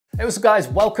Hey, what's up guys,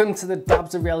 welcome to the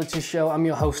Dabs of Reality Show. I'm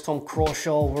your host Tom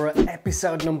Crawshaw. We're at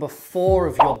episode number 4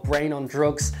 of your Brain on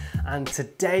Drugs, and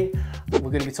today we're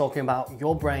going to be talking about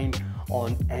your brain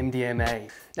on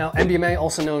MDMA. Now MDMA,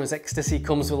 also known as ecstasy,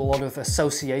 comes with a lot of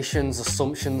associations,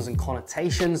 assumptions and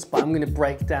connotations, but I'm going to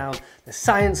break down the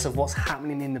science of what's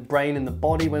happening in the brain and the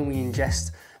body when we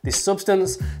ingest this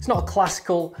substance. It's not a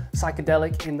classical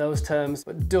psychedelic in those terms,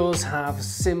 but does have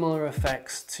similar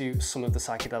effects to some of the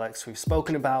psychedelics we've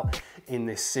spoken about in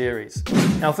this series.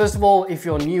 Now, first of all, if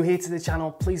you're new here to the channel,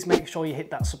 please make sure you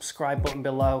hit that subscribe button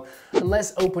below and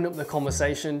let's open up the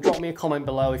conversation. Drop me a comment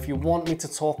below if you want me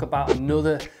to talk about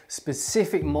another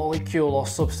specific molecule or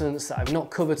substance that I've not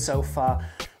covered so far.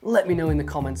 Let me know in the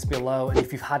comments below, and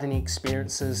if you've had any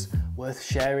experiences worth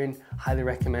sharing, highly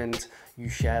recommend you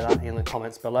share that in the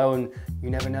comments below. And you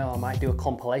never know, I might do a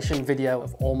compilation video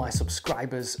of all my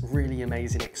subscribers' really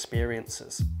amazing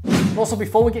experiences. And also,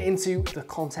 before we get into the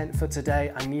content for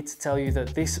today, I need to tell you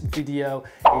that this video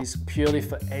is purely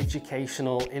for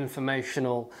educational,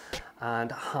 informational,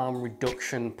 and harm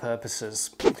reduction purposes.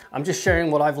 I'm just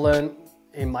sharing what I've learned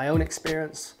in my own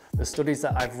experience, the studies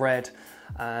that I've read,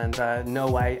 and no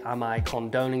way am I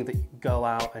condoning that you go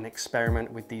out and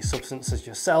experiment with these substances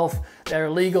yourself. They're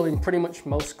illegal in pretty much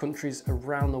most countries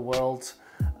around the world,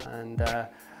 and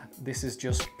this is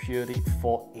just purely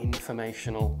for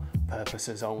informational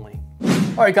purposes only.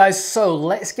 All right guys, so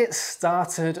let's get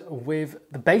started with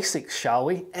the basics, shall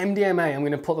we? MDMA, I'm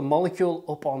going to put the molecule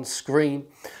up on screen,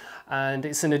 and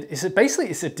it's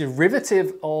a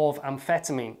derivative of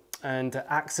amphetamine and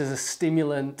acts as a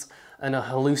stimulant and a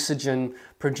hallucinogen,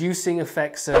 producing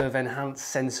effects of enhanced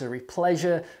sensory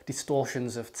pleasure,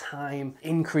 distortions of time,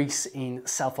 increase in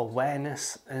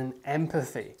self-awareness and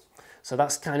empathy. So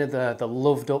that's kind of the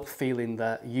loved up feeling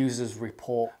that users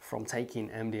report from taking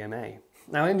MDMA.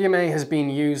 Now MDMA has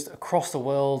been used across the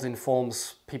world in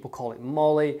forms, people call it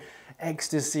Molly,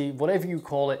 ecstasy, whatever you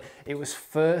call it. It was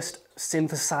first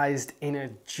synthesized in a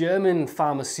German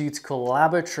pharmaceutical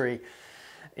laboratory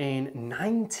in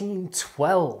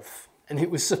 1912. And it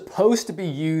was supposed to be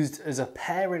used as a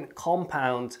parent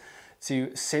compound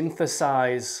to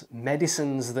synthesize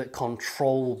medicines that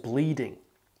control bleeding.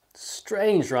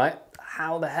 Strange, right?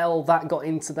 How the hell that got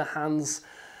into the hands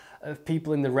of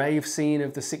people in the rave scene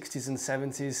of the 60s and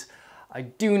 70s, I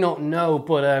do not know,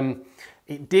 but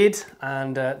it did,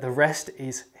 and the rest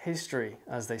is history,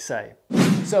 as they say.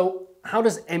 So how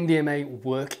does MDMA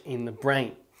work in the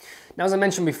brain? Now, as I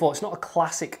mentioned before, it's not a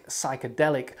classic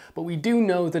psychedelic, but we do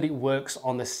know that it works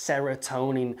on the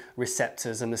serotonin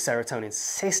receptors and the serotonin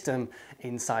system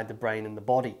inside the brain and the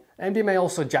body. MDMA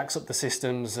also jacks up the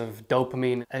systems of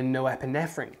dopamine and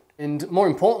norepinephrine. And more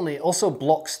importantly, it also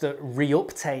blocks the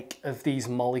reuptake of these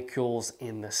molecules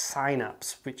in the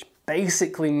synapse, which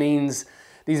basically means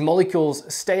these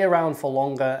molecules stay around for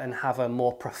longer and have a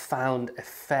more profound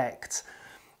effect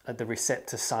at the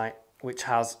receptor site, which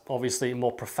has obviously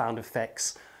more profound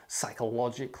effects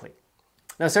psychologically.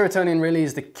 Now, serotonin really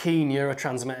is the key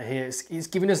neurotransmitter here. It's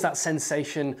giving us that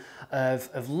sensation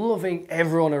of loving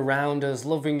everyone around us,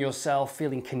 loving yourself,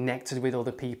 feeling connected with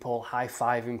other people,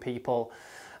 high-fiving people,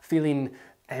 feeling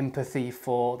empathy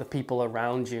for the people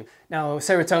around you. Now,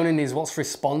 serotonin is what's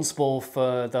responsible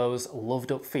for those loved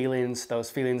up feelings,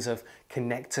 those feelings of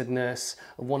connectedness,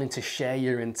 wanting to share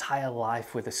your entire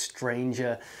life with a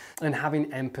stranger, and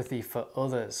having empathy for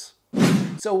others.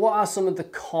 So what are some of the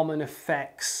common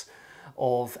effects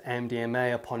of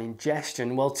MDMA upon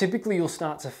ingestion? Well, typically you'll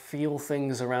start to feel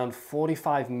things around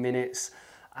 45 minutes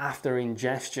after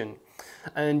ingestion.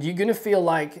 And you're going to feel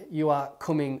like you are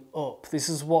coming up. This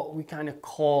is what we kind of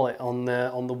call it on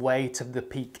the way to the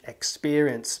peak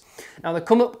experience. Now, the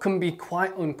come up can be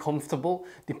quite uncomfortable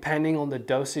depending on the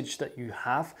dosage that you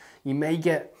have. You may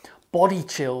get body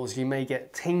chills, you may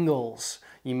get tingles,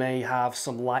 you may have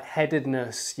some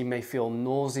lightheadedness, you may feel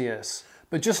nauseous.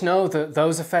 But just know that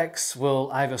those effects will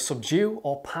either subdue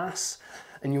or pass,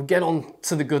 and you'll get on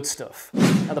to the good stuff.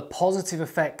 Now, the positive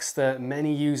effects that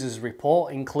many users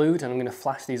report include, and I'm going to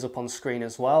flash these up on screen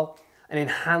as well, an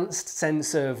enhanced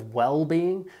sense of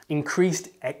well-being,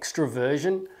 increased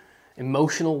extroversion,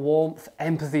 emotional warmth,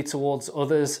 empathy towards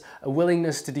others, a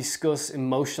willingness to discuss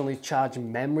emotionally charged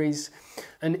memories.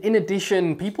 And in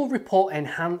addition, people report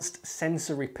enhanced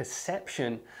sensory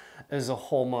perception as a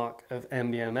hallmark of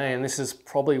MDMA, and this is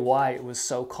probably why it was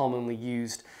so commonly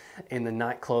used in the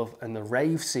nightclub and the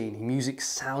rave scene. Music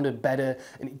sounded better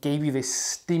and it gave you this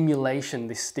stimulation,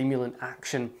 this stimulant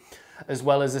action, as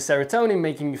well as the serotonin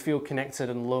making you feel connected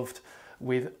and loved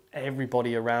with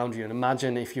everybody around you. And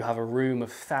imagine if you have a room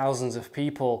of thousands of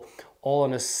people all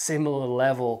on a similar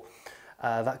level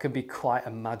that could be quite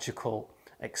a magical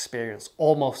experience,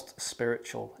 almost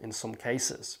spiritual in some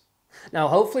cases. Now,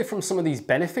 hopefully from some of these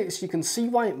benefits, you can see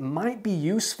why it might be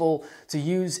useful to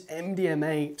use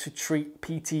MDMA to treat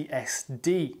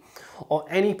PTSD or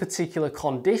any particular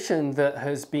condition that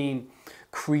has been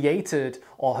created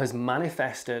or has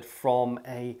manifested from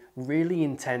a really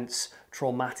intense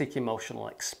traumatic emotional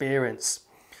experience.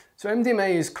 So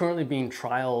MDMA is currently being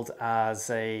trialed as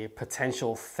a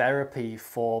potential therapy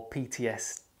for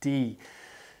PTSD.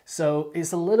 So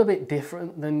it's a little bit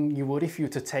different than you would if you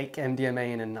were to take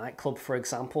MDMA in a nightclub, for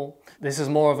example. This is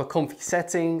more of a comfy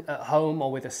setting at home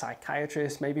or with a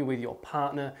psychiatrist, maybe with your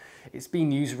partner. It's being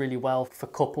used really well for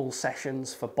couple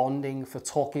sessions, for bonding, for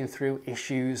talking through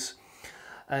issues.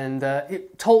 And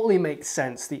it totally makes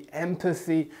sense. The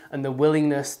empathy and the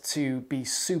willingness to be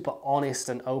super honest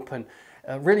and open,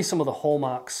 really some of the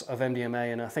hallmarks of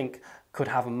MDMA, and I think could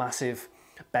have a massive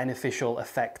beneficial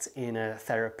effect in a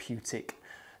therapeutic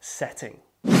setting.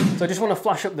 So I just want to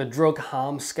flash up the drug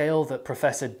harm scale that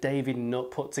Professor David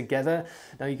Nutt put together.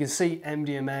 Now you can see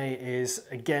MDMA is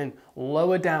again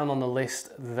lower down on the list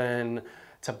than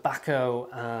tobacco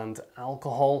and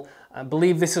alcohol. I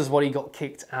believe this is what he got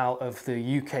kicked out of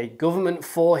the UK government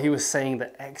for. He was saying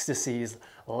that ecstasy is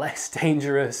less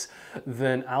dangerous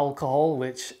than alcohol,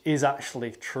 which is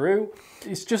actually true.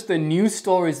 It's just the news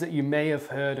stories that you may have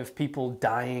heard of people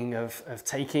dying of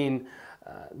taking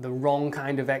the wrong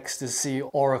kind of ecstasy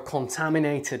or a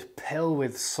contaminated pill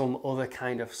with some other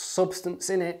kind of substance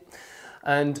in it.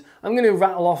 And I'm going to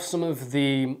rattle off some of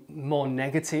the more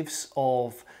negatives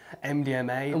of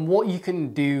MDMA and what you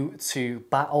can do to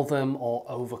battle them or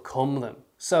overcome them.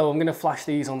 So I'm going to flash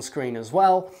these on screen as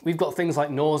well. We've got things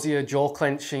like nausea, jaw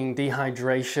clenching,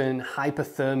 dehydration,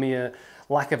 hypothermia,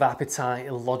 lack of appetite,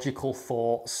 illogical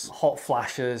thoughts, hot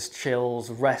flashes, chills,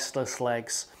 restless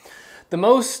legs. The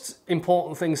most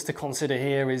important things to consider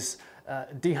here is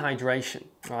dehydration,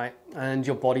 right? And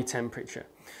your body temperature.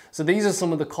 So these are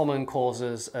some of the common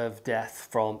causes of death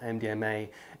from MDMA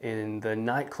in the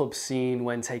nightclub scene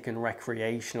when taken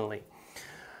recreationally.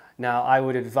 Now, I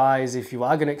would advise, if you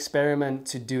are going to experiment,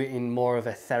 to do it in more of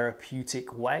a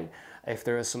therapeutic way if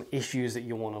there are some issues that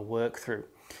you want to work through.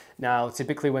 Now,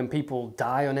 typically when people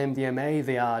die on MDMA,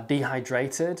 they are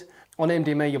dehydrated. On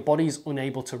MDMA, your body's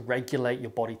unable to regulate your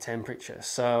body temperature.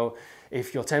 So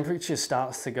if your temperature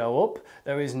starts to go up,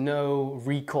 there is no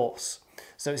recourse.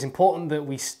 So it's important that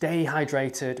we stay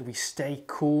hydrated, we stay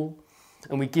cool,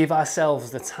 and we give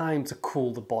ourselves the time to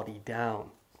cool the body down.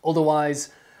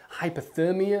 Otherwise,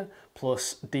 hypothermia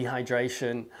plus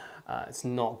dehydration, it's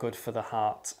not good for the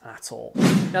heart at all.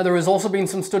 Now, there has also been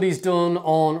some studies done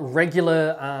on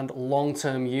regular and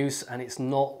long-term use, and it's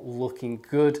not looking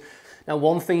good. Now,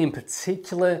 one thing in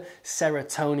particular,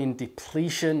 serotonin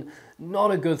depletion,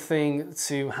 not a good thing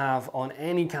to have on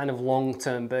any kind of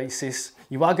long-term basis.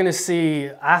 You are going to see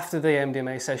after the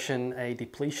MDMA session a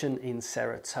depletion in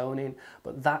serotonin,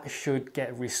 but that should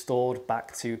get restored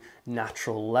back to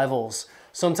natural levels.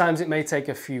 Sometimes it may take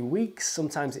a few weeks,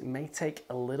 sometimes it may take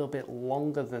a little bit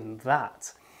longer than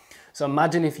that. So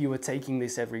imagine if you were taking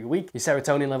this every week, your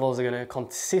serotonin levels are going to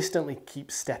consistently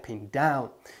keep stepping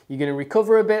down. You're going to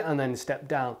recover a bit and then step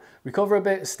down, recover a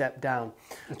bit, step down.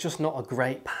 It's just not a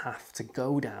great path to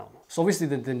go down. So obviously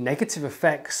the negative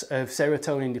effects of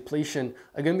serotonin depletion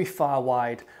are going to be far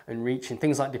wide and reaching.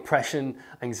 Things like depression,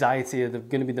 anxiety are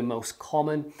going to be the most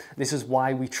common. This is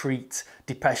why we treat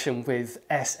depression with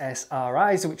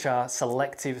SSRIs, which are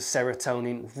selective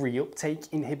serotonin reuptake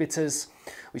inhibitors,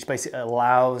 which basically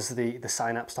allows the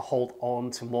synapse to hold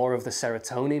on to more of the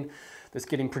serotonin that's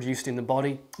getting produced in the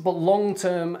body. But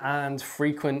long-term and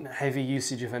frequent heavy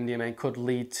usage of MDMA could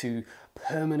lead to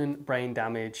permanent brain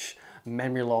damage,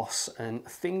 memory loss, and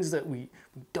things that we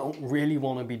don't really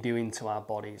want to be doing to our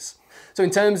bodies. So in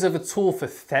terms of a tool for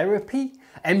therapy,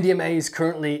 MDMA is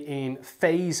currently in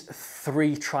phase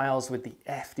 3 trials with the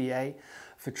FDA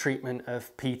for treatment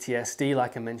of PTSD,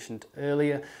 like I mentioned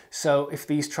earlier. So if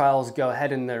these trials go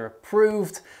ahead and they're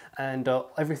approved and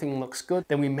everything looks good,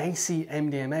 then we may see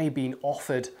MDMA being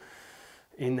offered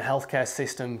in the healthcare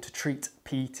system to treat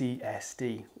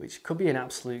PTSD, which could be an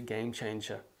absolute game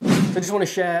changer. So I just want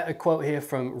to share a quote here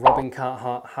from Robin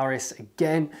Carhart-Harris,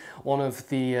 again, one of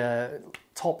the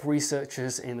top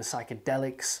researchers in the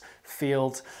psychedelics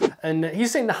field. And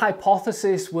he's saying the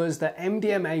hypothesis was that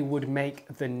MDMA would make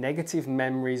the negative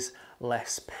memories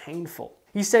less painful.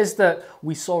 He says that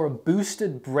we saw a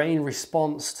boosted brain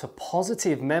response to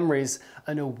positive memories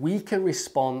and a weaker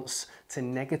response to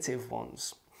negative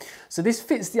ones. So this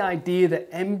fits the idea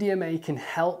that MDMA can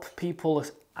help people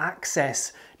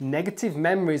access negative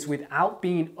memories without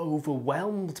being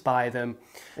overwhelmed by them,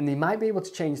 and they might be able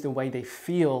to change the way they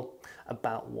feel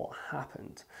about what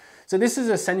happened. So this is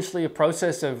essentially a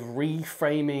process of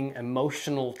reframing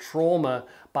emotional trauma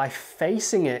by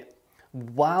facing it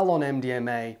while on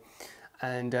MDMA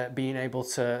and being able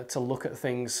to look at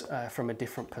things from a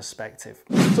different perspective.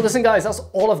 So listen guys, that's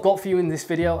all I've got for you in this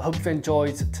video. I hope you've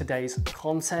enjoyed today's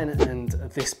content and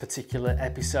this particular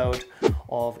episode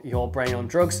of Your Brain on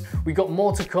Drugs. We've got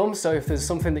more to come, so if there's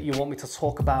something that you want me to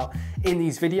talk about in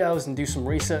these videos and do some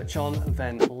research on,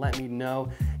 then let me know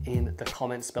in the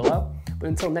comments below. But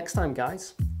until next time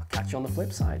guys, I'll catch you on the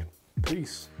flip side.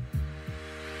 Peace.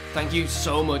 Thank you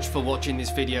so much for watching this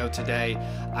video today.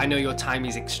 I know your time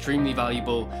is extremely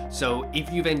valuable, so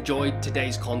if you've enjoyed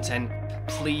today's content,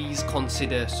 please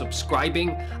consider subscribing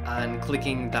and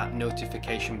clicking that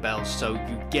notification bell so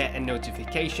you get a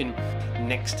notification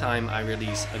next time I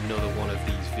release another one of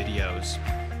these videos.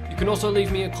 You can also leave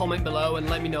me a comment below and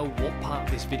let me know what part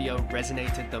of this video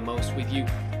resonated the most with you,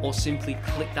 or simply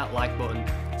click that like button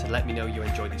to let me know you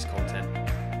enjoyed this content.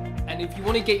 And if you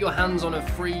want to get your hands on a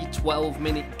free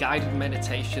 12-minute guided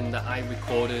meditation that I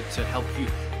recorded to help you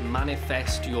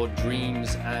manifest your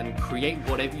dreams and create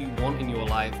whatever you want in your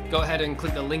life, go ahead and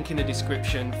click the link in the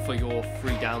description for your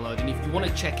free download. And if you want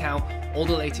to check out all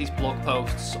the latest blog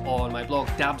posts on my blog,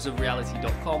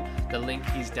 dabsofreality.com, the link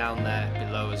is down there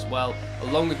below as well,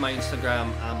 along with my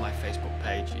Instagram and my Facebook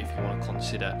page if you want to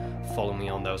consider following me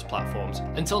on those platforms.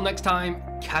 Until next time,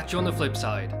 catch you on the flip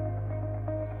side.